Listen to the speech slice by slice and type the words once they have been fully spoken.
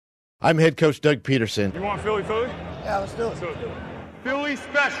I'm head coach Doug Peterson. You want Philly? Yeah, let's do it. Philly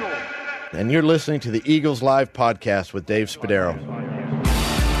special. And you're listening to the Eagles Live podcast with Dave Spadaro.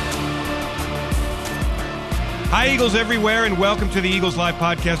 Hi, Eagles everywhere, and welcome to the Eagles Live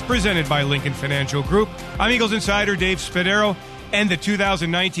podcast presented by Lincoln Financial Group. I'm Eagles insider Dave Spadaro, and the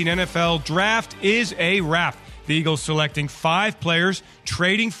 2019 NFL Draft is a wrap. The Eagles selecting 5 players,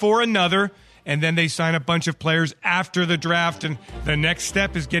 trading for another, and then they sign a bunch of players after the draft. And the next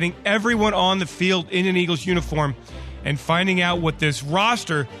step is getting everyone on the field in an Eagles uniform and finding out what this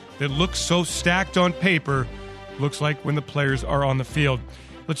roster that looks so stacked on paper looks like when the players are on the field.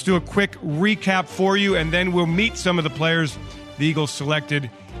 Let's do a quick recap for you, and then we'll meet some of the players the Eagles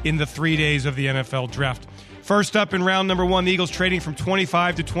selected in the 3 days of the NFL Draft. First up in round number 1, the Eagles trading from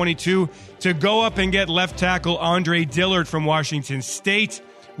 25 to 22 to go up and get left tackle Andre Dillard from Washington State.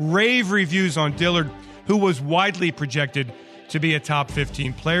 Rave reviews on Dillard, who was widely projected to be a top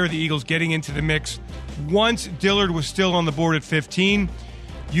 15 player. The Eagles getting into the mix once Dillard was still on the board at 15,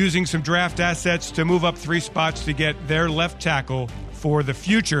 using some draft assets to move up 3 spots to get their left tackle for the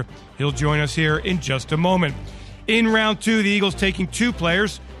future. He'll join us here in just a moment. In round 2, the Eagles taking 2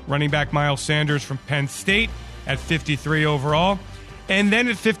 players, running back Miles Sanders from Penn State at 53 overall, and then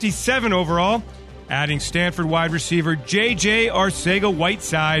at 57 overall, adding Stanford wide receiver J.J.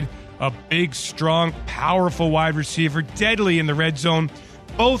 Arcega-Whiteside, a big, strong, powerful wide receiver, deadly in the red zone.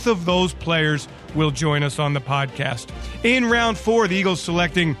 Both of those players will join us on the podcast. In round 4, the Eagles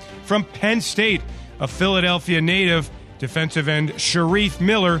selecting from Penn State, a Philadelphia native, defensive end Sharif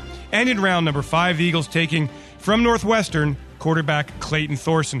Miller. And in round number 5, the Eagles taking from Northwestern, quarterback Clayton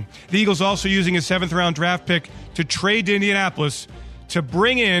Thorson. The Eagles also using a 7th-round draft pick to trade to Indianapolis to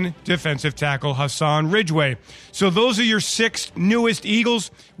bring in defensive tackle Hassan Ridgeway. So those are your 6 newest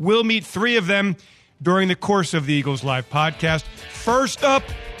Eagles. We'll meet 3 of them during the course of the Eagles Live podcast. First up,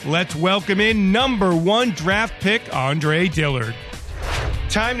 let's welcome in number 1 draft pick Andre Dillard.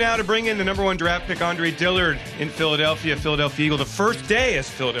 Time now to bring in the number 1 draft pick Andre Dillard in Philadelphia Eagle. The first day as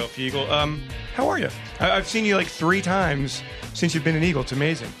Philadelphia Eagle. How are you? I've seen you like 3 times since you've been an Eagle. It's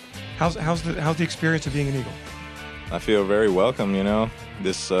amazing. How's the experience of being an Eagle? I feel very welcome, you know.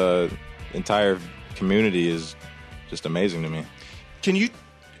 This entire community is just amazing to me. Can you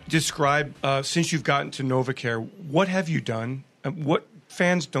describe, since you've gotten to NovaCare, what have you done? What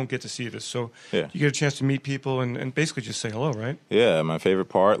fans don't get to see this, so you get a chance to meet people and basically just say hello, right? Yeah, my favorite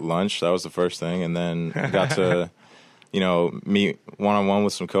part, lunch, that was the first thing, and then got to, meet one-on-one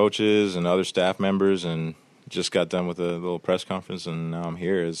with some coaches and other staff members, and just got done with a little press conference, and now I'm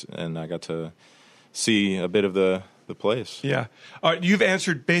here, and I got to see a bit of the place. Yeah. You've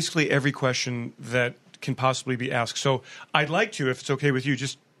answered basically every question that can possibly be asked. So I'd like to, if it's okay with you,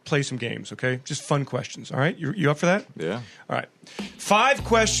 just play some games, okay? Just fun questions, all right? You up for that? Yeah. All right. 5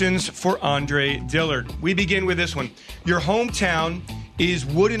 questions for Andre Dillard. We begin with this one. Your hometown is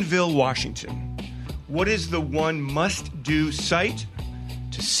Woodinville, Washington. What is the one must-do site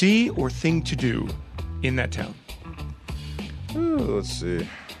to see or thing to do in that town? Ooh, let's see.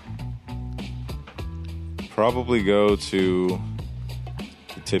 Probably go to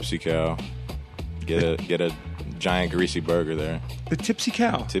the Tipsy Cow. Get a giant greasy burger there. The Tipsy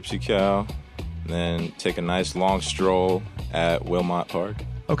Cow? Tipsy Cow. Then take a nice long stroll at Wilmot Park.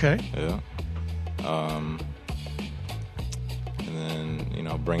 Okay. Yeah. And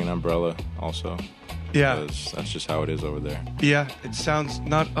then, bring an umbrella also. Yeah. Because that's just how it is over there. Yeah, it sounds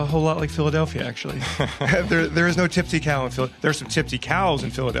not a whole lot like Philadelphia, actually. There is no Tipsy Cow in Philadelphia. There's some Tipsy Cows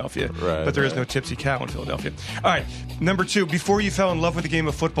in Philadelphia, but there is no Tipsy Cow in Philadelphia. All right, number 2, before you fell in love with the game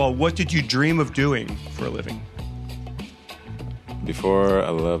of football, what did you dream of doing for a living? Before I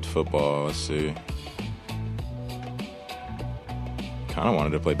loved football, let's see. Kind of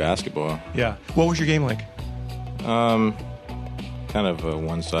wanted to play basketball. Yeah. What was your game like? Kind of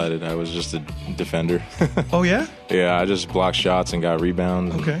one-sided. I was just a defender. Oh, yeah? Yeah, I just blocked shots and got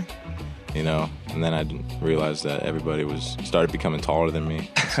rebounds. Okay. And then I realized that everybody started becoming taller than me.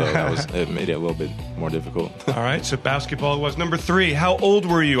 So it made it a little bit more difficult. All right, so basketball it was. Number 3, how old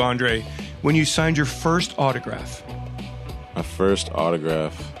were you, Andre, when you signed your first autograph? My first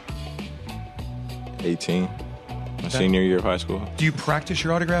autograph, 18, my senior year of high school. Do you practice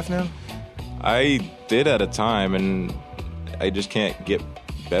your autograph now? I did at a time, and I just can't get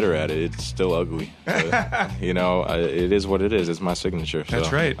better at it. It's still ugly. But, it is what it is. It's my signature. So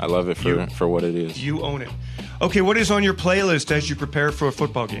that's right. I love it for what it is. You own it. Okay, what is on your playlist as you prepare for a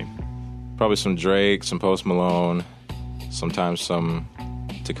football game? Probably some Drake, some Post Malone, sometimes some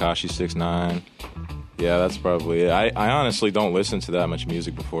Tekashi 6ix9ine. Yeah, that's probably it. I honestly don't listen to that much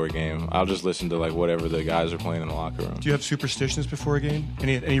music before a game. I'll just listen to like whatever the guys are playing in the locker room. Do you have superstitions before a game?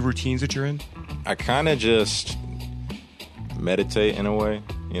 Any routines that you're in? I kind of just meditate in a way.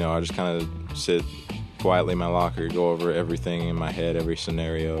 You know, I just kind of sit quietly in my locker, go over everything in my head, every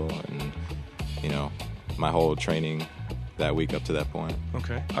scenario, and, you know, my whole training that week up to that point.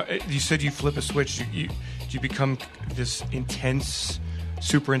 Okay. You said you flip a switch. Do you become this intense,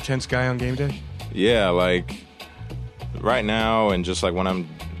 super intense guy on game day? Yeah, like right now and just like when I'm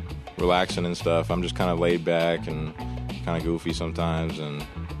relaxing and stuff, I'm just kind of laid back and kind of goofy sometimes. And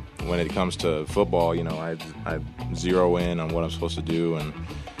when it comes to football, you know, I zero in on what I'm supposed to do, and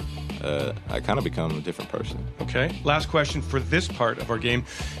I kind of become a different person. Okay. Last question for this part of our game.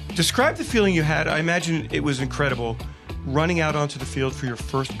 Describe the feeling you had. I imagine it was incredible running out onto the field for your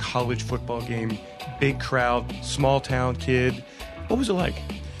first college football game. Big crowd, small town kid. What was it like?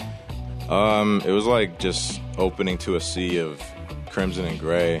 It was like just opening to a sea of crimson and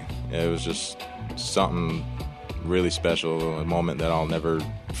gray. It was just something really special, a moment that I'll never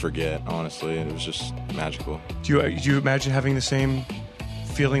forget, honestly. It was just magical. Do you imagine having the same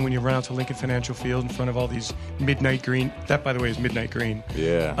feeling when you run out to Lincoln Financial Field in front of all these Midnight Green? That, by the way, is Midnight Green.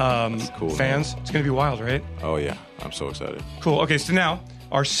 Yeah, that's cool. Fans. Man. It's going to be wild, right? Oh, yeah. I'm so excited. Cool. Okay, so now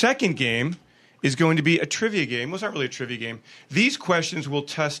our second game is going to be a trivia game. Well, it's not really a trivia game. These questions will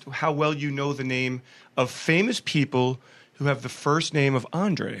test how well you know the name of famous people who have the first name of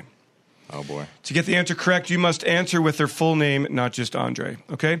Andre. Oh, boy. To get the answer correct, you must answer with their full name, not just Andre,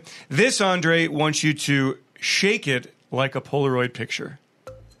 okay? This Andre wants you to shake it like a Polaroid picture.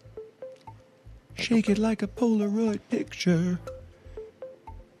 Shake it like a Polaroid picture.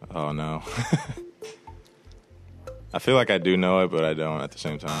 Oh, no. I feel like I do know it, but I don't at the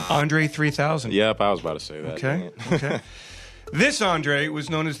same time. Andre 3000. Yep, I was about to say that. Okay, okay. This Andre was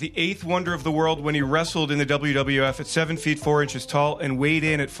known as the eighth wonder of the world when he wrestled in the WWF at 7 feet 4 inches tall and weighed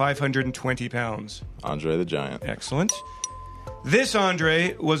in at 520 pounds. Andre the Giant. Excellent. This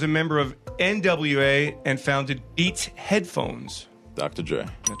Andre was a member of NWA and founded Beats Headphones. Dr. Dre.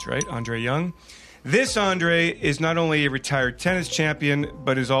 That's right, Andre Young. This Andre is not only a retired tennis champion,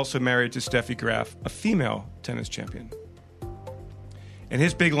 but is also married to Steffi Graf, a female tennis champion. And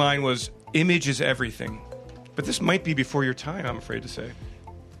his big line was, "Image is everything." But this might be before your time, I'm afraid to say.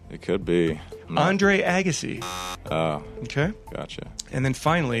 It could be. Andre Agassi. Oh. Okay. Gotcha. And then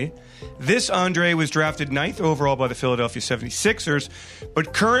finally, this Andre was drafted 9th overall by the Philadelphia 76ers,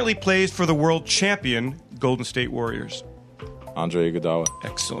 but currently plays for the world champion Golden State Warriors. Andre Iguodala.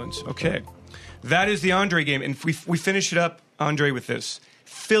 Excellent. Okay. That is the Andre game. And we finish it up, Andre, with this.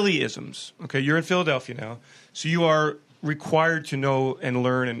 Phillyisms. Okay, you're in Philadelphia now, so you are required to know and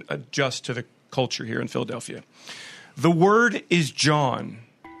learn and adjust to the culture here in Philadelphia. The word is John.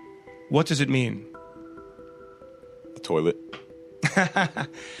 What does it mean? The toilet.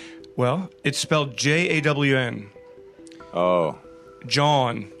 Well, it's spelled Jawn. Oh.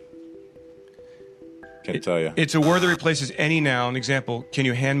 John. Can't tell you. It's a word that replaces any noun. Example, can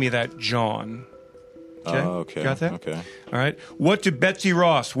you hand me that John? Okay. Oh, okay. Got that? Okay. All right. What do Betsy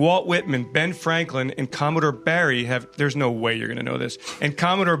Ross, Walt Whitman, Ben Franklin, and Commodore Barry have? There's no way you're going to know this. And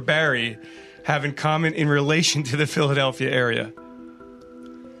Commodore Barry have in common in relation to the Philadelphia area?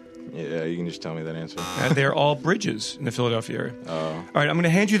 Yeah, you can just tell me that answer. They're all bridges in the Philadelphia area. Oh. All right, I'm going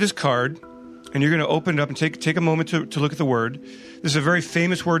to hand you this card, and you're going to open it up and take a moment to look at the word. This is a very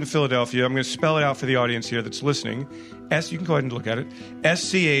famous word in Philadelphia. I'm going to spell it out for the audience here that's listening. You can go ahead and look at it.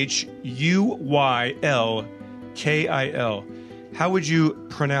 Schuyl. How would you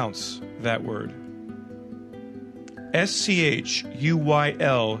pronounce that word? Schuyl.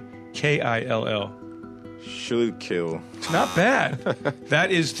 Schuylkill. It's not bad.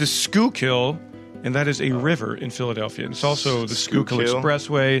 That is the Schuylkill, and that is a river in Philadelphia. And it's also the Schuylkill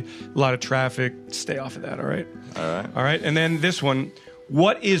Expressway. A lot of traffic. Stay off of that, all right? All right. All right, and then this one.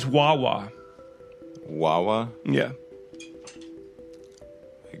 What is Wawa? Wawa? Yeah.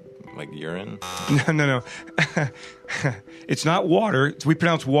 Like urine? No. It's not water. We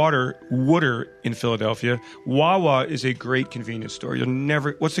pronounce water in Philadelphia. Wawa is a great convenience store. You'll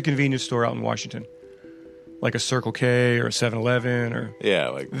never. What's the convenience store out in Washington? Like a Circle K or a 7-Eleven or. Yeah,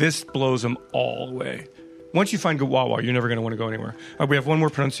 like. This blows them all away. Once you find good Wawa, you're never going to want to go anywhere. We have one more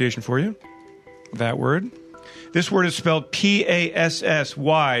pronunciation for you. That word. This word is spelled P-A-S-S-Y-U-N-K.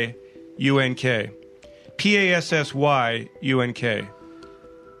 P-A-S-S-Y-U-N-K.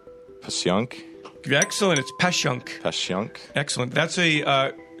 Pasyunk? Excellent. It's Pasyunk. Pasyunk? Excellent. That's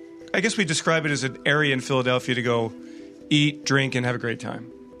I guess we describe it as an area in Philadelphia to go eat, drink, and have a great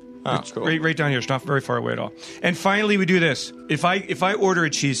time. Oh, it's cool. right down here. It's not very far away at all. And finally, we do this. If I order a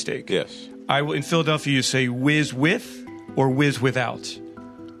cheesesteak, yes, I will in Philadelphia. You say whiz with or whiz without.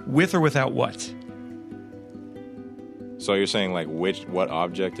 With or without what? So you're saying like what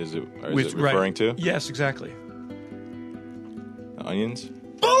object is it referring to? Yes, exactly. Onions?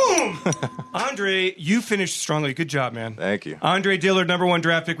 Boom! Andre, you finished strongly. Good job, man. Thank you. Andre Dillard, number 1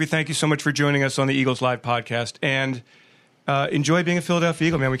 draft pick. We thank you so much for joining us on the Eagles Live podcast. And enjoy being a Philadelphia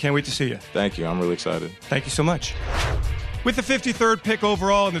Eagle, man. We can't wait to see you. Thank you. I'm really excited. Thank you so much. With the 53rd pick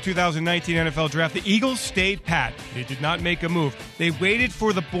overall in the 2019 NFL Draft, the Eagles stayed pat. They did not make a move. They waited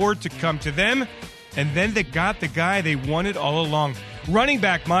for the board to come to them, and then they got the guy they wanted all along. Running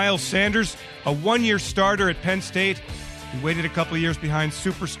back Miles Sanders, a 1-year starter at Penn State. He waited a couple of years behind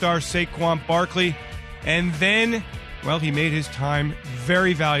superstar Saquon Barkley, and then, well, he made his time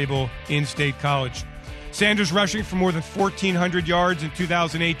very valuable in State College. Sanders rushing for more than 1,400 yards in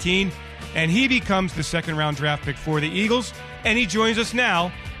 2018, and he becomes the second-round draft pick for the Eagles, and he joins us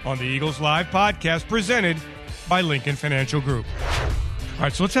now on the Eagles Live podcast presented by Lincoln Financial Group. All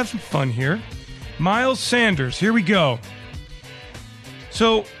right, so let's have some fun here. Miles Sanders, here we go.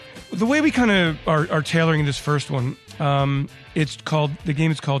 So the way we kind of are tailoring this first one, the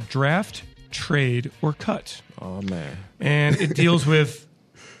game is called Draft, Trade, or Cut. Oh, man. And it deals with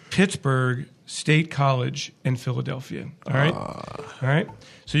Pittsburgh, State College, and Philadelphia. All right? All right?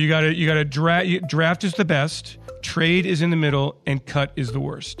 So you got to draft is the best, trade is in the middle, and cut is the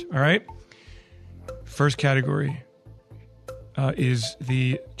worst. All right? First category is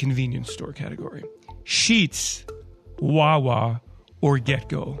the convenience store category. Sheetz, Wawa, or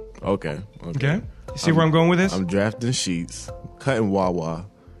GetGo. Okay. Okay? You see where I'm going with this? I'm drafting Sheetz, cutting Wawa,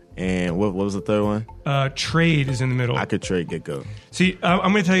 and what was the third one? Trade is in the middle. I could trade GetGo. See,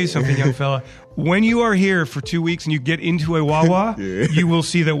 I'm going to tell you something, young fella. When you are here for 2 weeks and you get into a Wawa, you will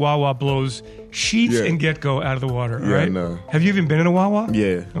see that Wawa blows Sheetz and GetGo out of the water. All right? I know. Have you even been in a Wawa?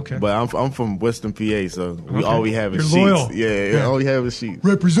 Yeah. Okay. But I'm from Western PA, so all we have is You're Sheetz. loyal. Yeah, all we have is Sheetz.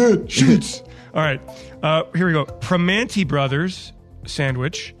 Represent Sheetz. All right. Here we go. Primanti Brothers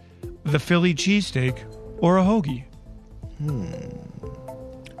sandwich, the Philly cheesesteak, or a hoagie?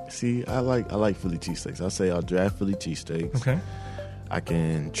 See, I like Philly cheesesteaks. I'll say I'll draft Philly cheesesteaks. Okay. I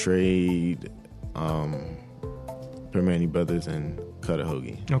can trade Primanti Brothers and cut a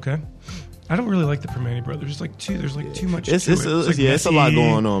hoagie. Okay. I don't really like the Primanti Brothers. There's too much to it. It's a lot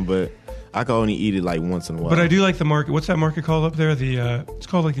going on, but I can only eat it like once in a while. But I do like the market. What's that market called up there? It's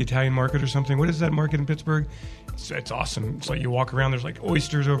called like the Italian market or something. What is that market in Pittsburgh? It's awesome. It's like you walk around, there's like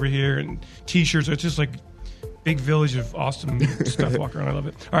oysters over here and T-shirts. It's just like big village of awesome stuff. Walk around. I love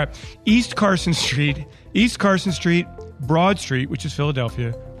it. All right. East Carson Street, Broad Street, which is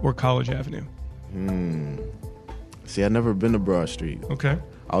Philadelphia, or College Avenue. See, I've never been to Broad Street. Okay.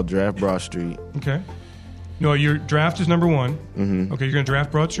 I'll draft Broad Street. Okay. No, your draft is number 1. Mm-hmm. Okay, you're going to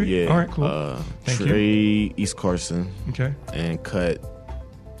draft Broad Street? Yeah. All right, cool. Thank you. East Carson. Okay. And cut,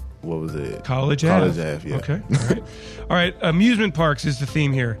 what was it? College Ave, yeah. Okay, all right. All right, amusement parks is the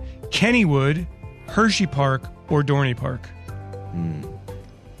theme here. Kennywood, Hershey Park, or Dorney Park?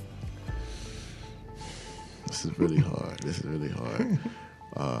 This is really hard.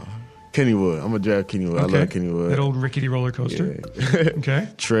 Kennywood. I'm going to draft Kennywood. Okay. I love Kennywood. That old rickety roller coaster. Yeah. Okay.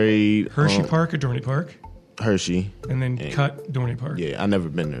 Trade. Hershey Park or Dorney Park? Hershey. And then cut Dorney Park. Yeah, I've never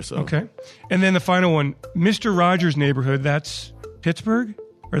been there, so. Okay. And then the final one, Mr. Rogers' Neighborhood, that's Pittsburgh?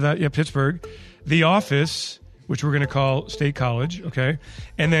 Pittsburgh. The Office, which we're going to call State College, okay?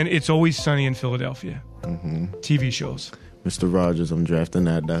 And then It's Always Sunny in Philadelphia. Mm-hmm. TV shows. Mr. Rogers, I'm drafting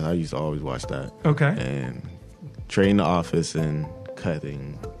that. I used to always watch that. Okay. And trading The Office and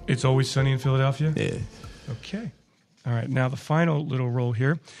cutting. It's Always Sunny in Philadelphia? Yeah. Okay. All right. Now the final little roll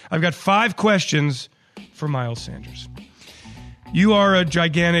here. I've got 5 questions for Miles Sanders. You are a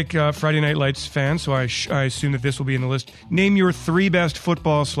gigantic Friday Night Lights fan, so I assume that this will be in the list. Name your 3 best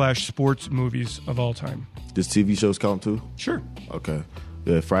football/sports movies of all time. Does TV shows count too? Sure. Okay.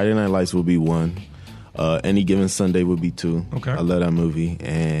 Yeah, Friday Night Lights will be 1. Any Given Sunday would be 2. Okay. I love that movie.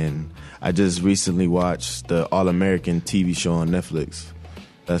 And I just recently watched the All-American TV show on Netflix.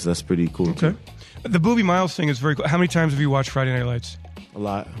 That's pretty cool. Okay. Too. The Booby Miles thing is very cool. How many times have you watched Friday Night Lights? A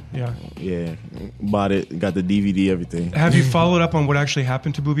lot. Yeah. Yeah. Bought it. Got the DVD, everything. Have you followed up on what actually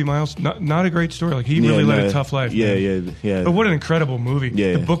happened to Booby Miles? Not a great story. Like, he really led a tough life. Yeah, man. yeah. But what an incredible movie.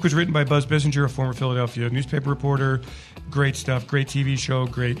 Yeah. The book was written by Buzz Bissinger, a former Philadelphia newspaper reporter. Great stuff. Great TV show.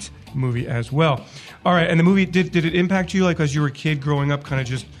 Great movie as well. All right. And the movie, did it impact you, like, as you were a kid growing up, kind of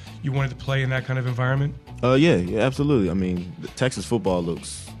just, you wanted to play in that kind of environment? Yeah, absolutely. I mean, Texas football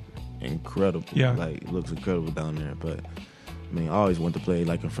looks incredible. Yeah. Like, it looks incredible down there. But, I mean, I always want to play,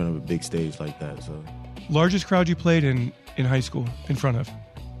 like, in front of a big stage like that, so. Largest crowd you played in high school, in front of?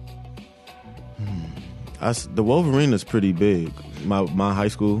 The Wolverine is pretty big. My high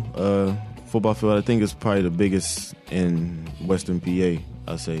school football field, I think, is probably the biggest in Western PA.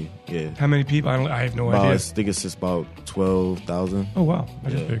 I say, yeah. How many people? I have no idea. I think it's just about 12,000. Oh, wow.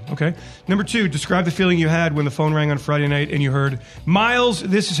 That is big. Okay. Number 2, describe the feeling you had when the phone rang on Friday night and you heard, Miles,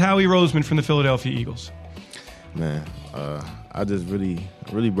 this is Howie Roseman from the Philadelphia Eagles. Man, I just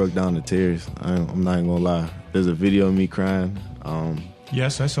really broke down to tears. I'm not even gonna lie. There's a video of me crying.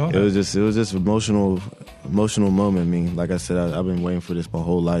 Yes, I saw that. It was just emotional moment. I mean, like I said, I've been waiting for this my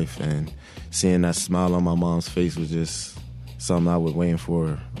whole life, and seeing that smile on my mom's face was just something I was waiting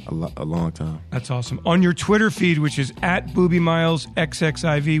for a long time. That's awesome. On your Twitter feed, which is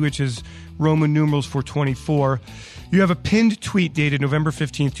 @BoobyMilesXXIV, which is Roman numerals for 24, you have a pinned tweet dated November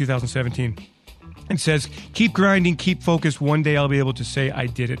 15th, 2017. It says, keep grinding, keep focused. One day I'll be able to say I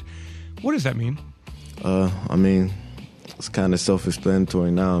did it. What does that mean? I mean, it's kind of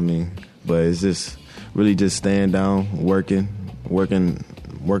self-explanatory now, but it's just really just staying down, working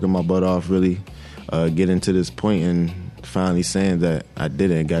my butt off, really getting to this point and finally saying that I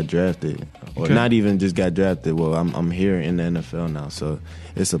did it and got drafted. Or not even just got drafted. Well, I'm here in the NFL now, so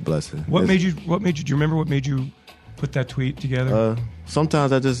it's a blessing. What made you? Do you remember what made you put that tweet together?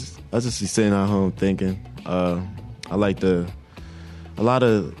 Sometimes I just be sitting at home thinking. I like a lot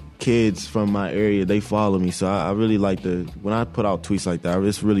of kids from my area, they follow me, so I really like when I put out tweets like that,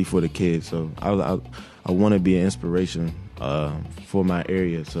 it's really for the kids. So I want to be an inspiration for my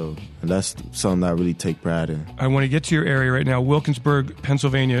area, and that's something I really take pride in. I want to get to your area right now. Wilkinsburg,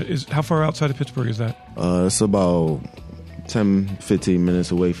 Pennsylvania. How far outside of Pittsburgh is that? It's about 10, 15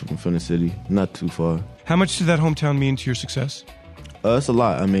 minutes away from the city. Not too far. How much did that hometown mean to your success? It's a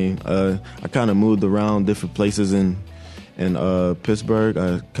lot. I mean, I kind of moved around different places in Pittsburgh.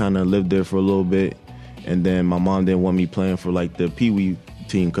 I kind of lived there for a little bit, and then my mom didn't want me playing for like the Pee Wee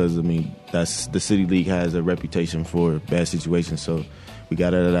team because that's the city league has a reputation for bad situations. So we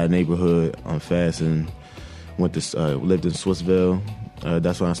got out of that neighborhood fast and lived in Swissville.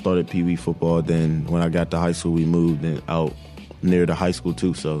 That's when I started Pee Wee football. Then when I got to high school, we moved out near the high school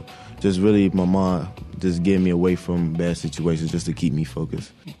too. So just really, my mom just getting me away from bad situations just to keep me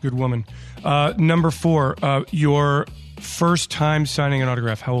focused. Good woman. Number 4, your first time signing an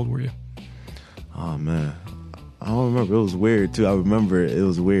autograph. How old were you? Oh man, I don't remember. It was weird too. I remember it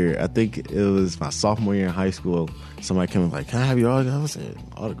was weird. I think it was my sophomore year in high school. Somebody came and was like, "Can I have your autograph?" I said,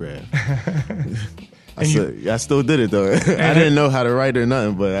 "Autograph." I still did it though. I didn't know how to write or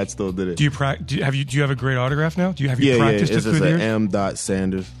nothing, but I still did it. Do you have a great autograph now? Have you practiced it through the years? M.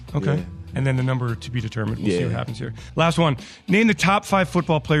 Sanders. Okay. Yeah. And then the number to be determined. We'll see what happens here. Last one. Name the top 5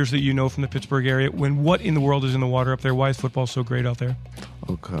 football players that you know from the Pittsburgh area. What in the world is in the water up there? Why is football so great out there?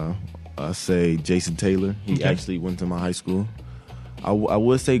 Okay. I say Jason Taylor. He actually went to my high school. I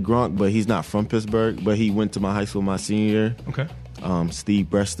would say Gronk, but he's not from Pittsburgh. But he went to my high school my senior year. Okay. Steve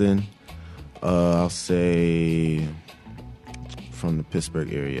Breston. I'll say from the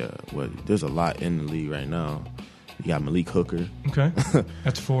Pittsburgh area. There's a lot in the league right now. You got Malik Hooker. Okay.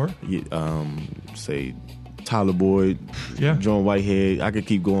 That's 4. Say Tyler Boyd. Yeah. John Whitehead. I could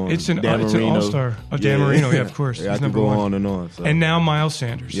keep going. It's an all-star. Dan Marino, yeah, of course. I could go on and on. So. And now Miles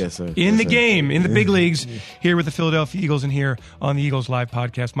Sanders. Yes, sir. In the game, in the big leagues, here with the Philadelphia Eagles and here on the Eagles Live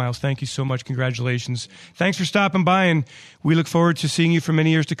podcast. Miles, thank you so much. Congratulations. Thanks for stopping by, and we look forward to seeing you for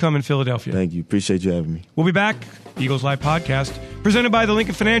many years to come in Philadelphia. Thank you. Appreciate you having me. We'll be back. Eagles Live podcast, presented by the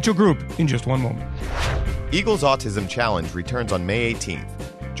Lincoln Financial Group, in just one moment. Eagles Autism Challenge returns on May 18th.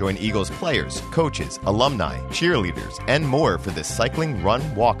 Join Eagles players, coaches, alumni, cheerleaders, and more for this cycling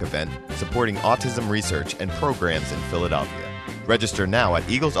run-walk event supporting autism research and programs in Philadelphia. Register now at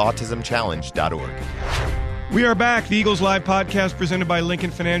eaglesautismchallenge.org. We are back. The Eagles Live podcast presented by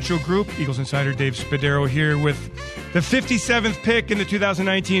Lincoln Financial Group. Eagles insider Dave Spadaro here with the 57th pick in the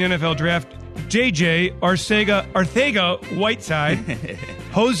 2019 NFL Draft, J.J. Arcega-Whiteside,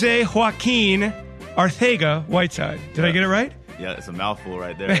 Jose Joaquin Arcega-Whiteside. Did I get it right? Yeah, it's a mouthful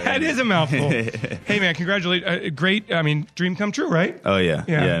right there. That is a mouthful. Hey, man, congratulations. Great, dream come true, right? Oh, yeah.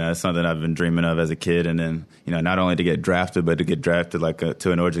 Yeah, that's something I've been dreaming of as a kid. And then, not only to get drafted, but to get drafted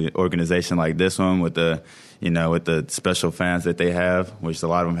to an organization like this one with the special fans that they have, which a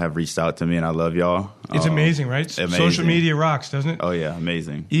lot of them have reached out to me, and I love y'all. It's amazing, right? Amazing. Social media rocks, doesn't it? Oh, yeah,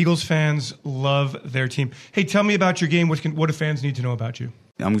 amazing. Eagles fans love their team. Hey, tell me about your game. What do fans need to know about you?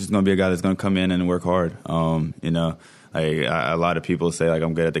 I'm just going to be a guy that's going to come in and work hard. A lot of people say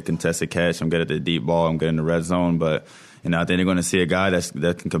I'm good at the contested catch, I'm good at the deep ball, I'm good in the red zone, but I think they're going to see a guy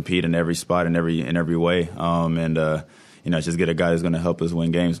that can compete in every spot in every way. just get a guy that's going to help us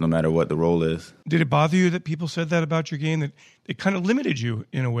win games no matter what the role is. Did it bother you that people said that about your game, that it kind of limited you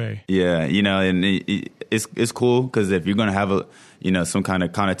in a way? Yeah, and it's cool because if you're going to have some kind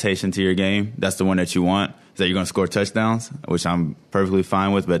of connotation to your game, that's the one that you want, is that you're going to score touchdowns, which I'm perfectly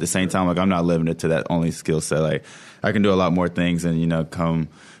fine with. But at the same time, like, I'm not limited to that only skill set. Like, I can do a lot more things, and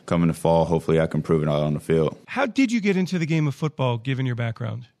come in the fall, hopefully I can prove it out on the field. How did you get into the game of football, given your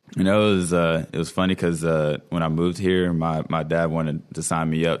background? It was funny because when I moved here, my dad wanted to sign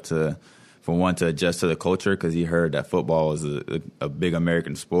me up to adjust to the culture, because he heard that football was a big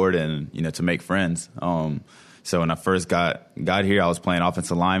American sport, and to make friends. So when I first got here, I was playing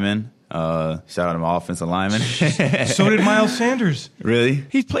offensive lineman. Shout out to my offensive lineman. So did Miles Sanders. Really?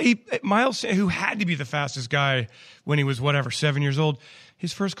 Miles, who had to be the fastest guy when he was 7 years old.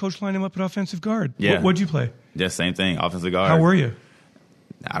 His first coach lined him up at offensive guard. Yeah. What'd you play? Yeah, same thing, offensive guard. How were you?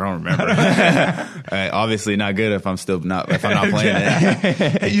 I don't remember. Obviously not good if I'm not playing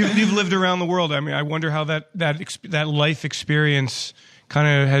it. You've lived around the world. I mean, I wonder how that life experience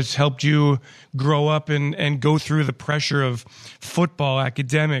kind of has helped you grow up and go through the pressure of football,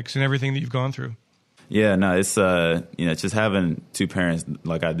 academics, and everything that you've gone through. Yeah, no, it's just having two parents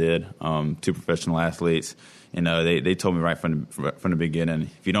like I did, two professional athletes. They told me right from the beginning,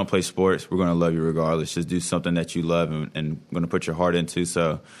 if you don't play sports, we're going to love you regardless. Just do something that you love and going to put your heart into.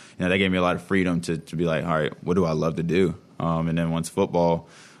 So, that gave me a lot of freedom to be like, all right, what do I love to do? And then once football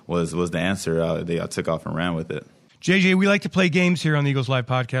was the answer, I took off and ran with it. JJ, we like to play games here on the Eagles Live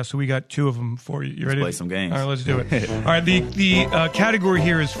podcast, so we got two of them for you. You ready? Let's play some games. All right, let's do it. All right, the category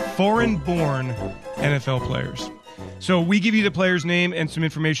here is foreign-born NFL players. So we give you the player's name and some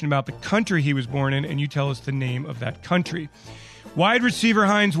information about the country he was born in, and you tell us the name of that country. Wide receiver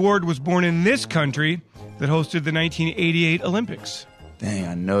Hines Ward was born in this country that hosted the 1988 Olympics. Dang,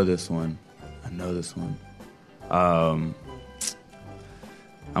 I know this one.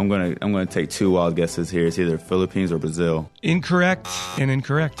 I'm gonna take two wild guesses here. It's either Philippines or Brazil. Incorrect and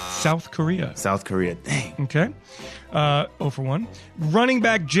incorrect. South Korea. South Korea. Dang. Okay. 0 for 1. Running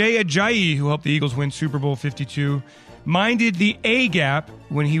back Jay Ajayi, who helped the Eagles win Super Bowl 52, minded the A-gap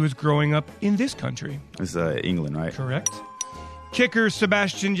when he was growing up in this country. It's England, right? Correct. Kicker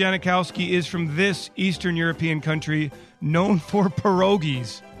Sebastian Janikowski is from this Eastern European country known for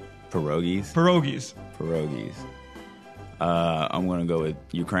pierogies. Pierogies. I'm going to go with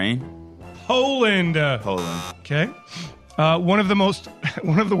Ukraine. Poland. Okay. One of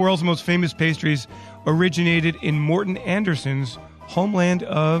the world's most famous pastries originated in Morten Anderson's homeland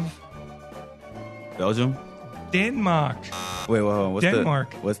of Belgium. Denmark. Wait, what's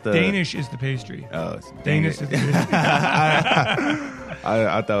Denmark. What's the Danish is the pastry. Oh, Danish is the pastry.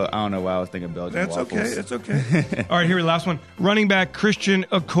 I don't know why I was thinking Belgium. That's waffles. okay. All right, here, last one. Running back Christian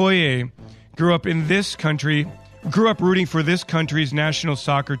Okoye grew up rooting for this country's national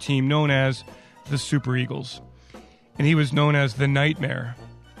soccer team known as the Super Eagles. And he was known as the Nightmare.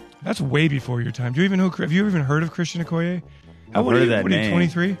 That's way before your time. Have you even heard of Christian Okoye? I've heard of that name.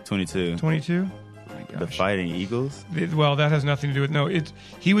 23? 22. 22? The Fighting Eagles? Well, that has nothing to do with...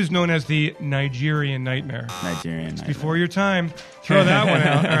 he was known as the Nigerian Nightmare. Before your time. Throw that one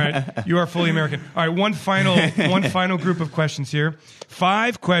out. All right. You are fully American. All right, one final group of questions here.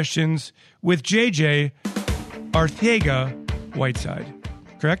 5 questions with JJ Arteaga-Whiteside.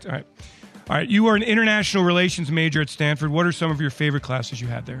 Correct? All right. You are an international relations major at Stanford. What are some of your favorite classes you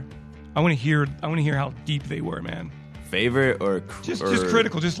had there? I want to hear how deep they were, man. Favorite or just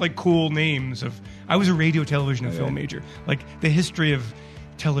critical, just like cool names of. I was a radio, television, and film major. Like the history of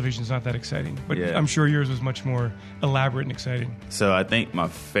television is not that exciting, but yeah. I'm sure yours was much more elaborate and exciting. So I think my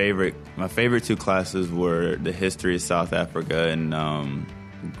favorite 2 classes were the history of South Africa and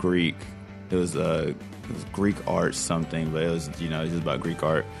Greek. It was Greek art something, but it was just about Greek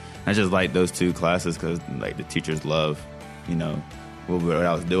art. I just liked those 2 classes because the teachers love what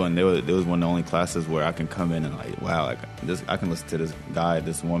I was doing. There was one of the only classes where I can come in and wow, I can listen to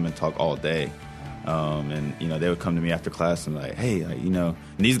this woman talk all day. And they would come to me after class and hey, and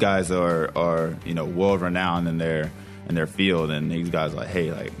these guys are world renowned in their field, and these guys are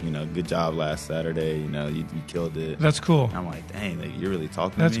hey, good job last Saturday, you killed it. That's cool. And I'm like, dang, you're really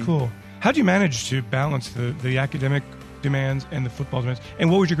talking to me? That's cool. How do you manage to balance the academic demands and the football demands?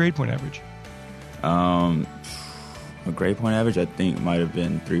 And what was your grade point average? A grade point average, I think, might have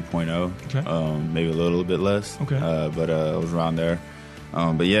been 3.0. Okay. Maybe a little bit less. Okay. But I was around there.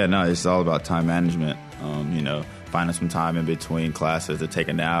 But yeah, no, it's all about time management. Finding some time in between classes to take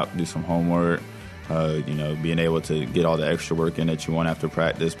a nap, do some homework. Being able to get all the extra work in that you want after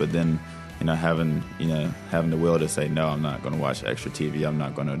practice, but then having the will to say no, I'm not going to watch extra TV. I'm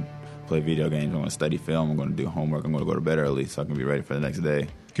not going to play video games. I'm going to study film. I'm going to do homework. I'm going to go to bed early so I can be ready for the next day.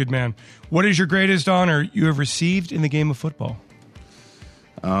 Good man. What is your greatest honor you have received in the game of football?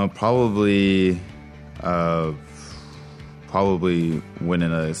 Probably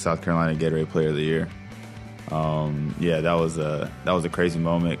winning a South Carolina Gatorade Player of the Year. That was a crazy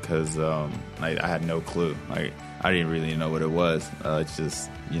moment because I had no clue. Like, I didn't really know what it was. It's just,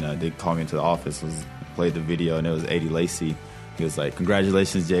 they called me into the office, played the video, and it was Eddie Lacy. He was like,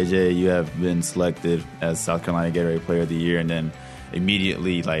 "Congratulations, JJ, you have been selected as South Carolina Gatorade Player of the Year." And then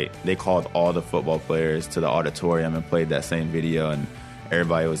immediately, they called all the football players to the auditorium and played that same video, and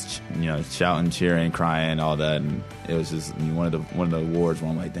everybody was, shouting, cheering, crying, all that. And it was just one of the awards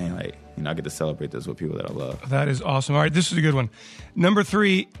where I'm like, dang, I get to celebrate this with people that I love. That is awesome. All right, this is a good one. Number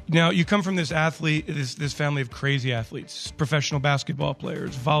 3, now you come from this family of crazy athletes, professional basketball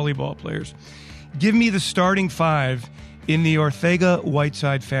players, volleyball players. Give me the starting 5 in the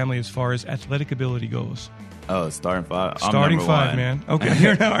Ortega-Whiteside family as far as athletic ability goes. Oh, starting 5? Starting 5, man. Okay.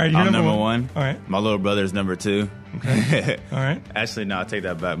 All right, I'm number 1. All right. My little brother's number 2. Okay. All right. Actually, no, I take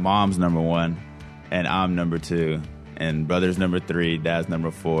that back. Mom's number 1, and I'm number 2. And brother's number 3, dad's number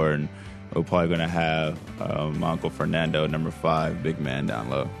 4, and we're probably going to have my Uncle Fernando, number 5, big man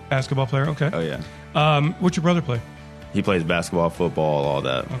down low. Basketball player? Okay. Oh, yeah. What's your brother play? He plays basketball, football, all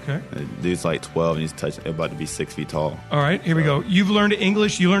that. Okay. Dude's like 12, and he's about to be 6 feet tall. All right, here we go. You've learned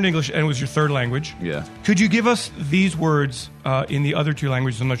English. You learned English, and it was your third language. Yeah. Could you give us these words in the other 2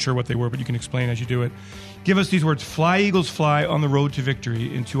 languages? I'm not sure what they were, but you can explain as you do it. Give us these words. Fly, Eagles, fly on the road to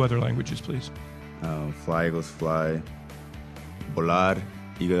victory in 2 other languages, please. Fly, Eagles, fly. Volar.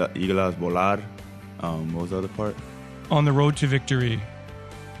 Eagles, volar. What was the other part? On the road to victory.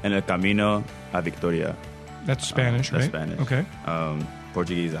 En el camino a victoria. That's Spanish, right? That's Spanish. Okay.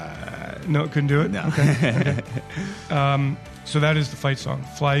 Portuguese. No, couldn't do it? No. Okay. So that is the fight song.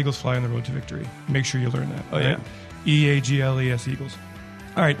 Fly, Eagles, fly on the road to victory. Make sure you learn that. Oh, yeah. EAGLES, Eagles.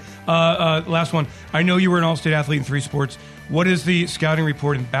 All right. Last one. I know you were an all-state athlete in 3 sports. What is the scouting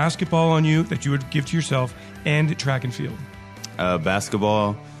report in basketball on you that you would give to yourself, and track and field?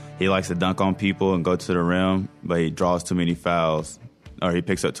 Basketball, he likes to dunk on people and go to the rim, but he draws too many fouls. Or he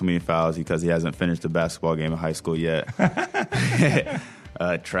picks up too many fouls because he hasn't finished a basketball game in high school yet.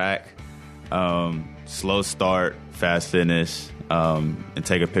 Track, slow start, fast finish, and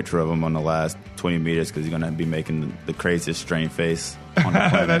take a picture of him on the last 20 meters because he's going to be making the craziest strained face on the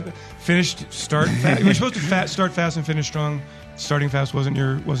planet. Start fast. You were supposed to start fast and finish strong. Starting fast wasn't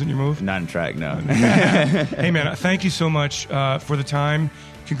your move? Not in track, no. Hey, man, thank you so much for the time.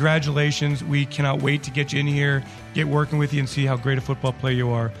 Congratulations. We cannot wait to get you in here, get working with you, and see how great a football player you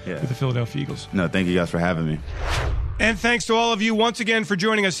are with the Philadelphia Eagles. No, thank you guys for having me. And thanks to all of you once again for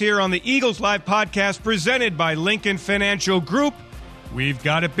joining us here on the Eagles Live podcast presented by Lincoln Financial Group. We've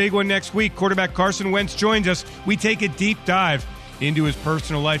got a big one next week. Quarterback Carson Wentz joins us. We take a deep dive into his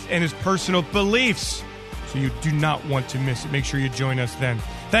personal life and his personal beliefs. So you do not want to miss it. Make sure you join us then.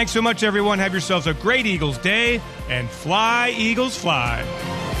 Thanks so much, everyone. Have yourselves a great Eagles day, and fly, Eagles, fly.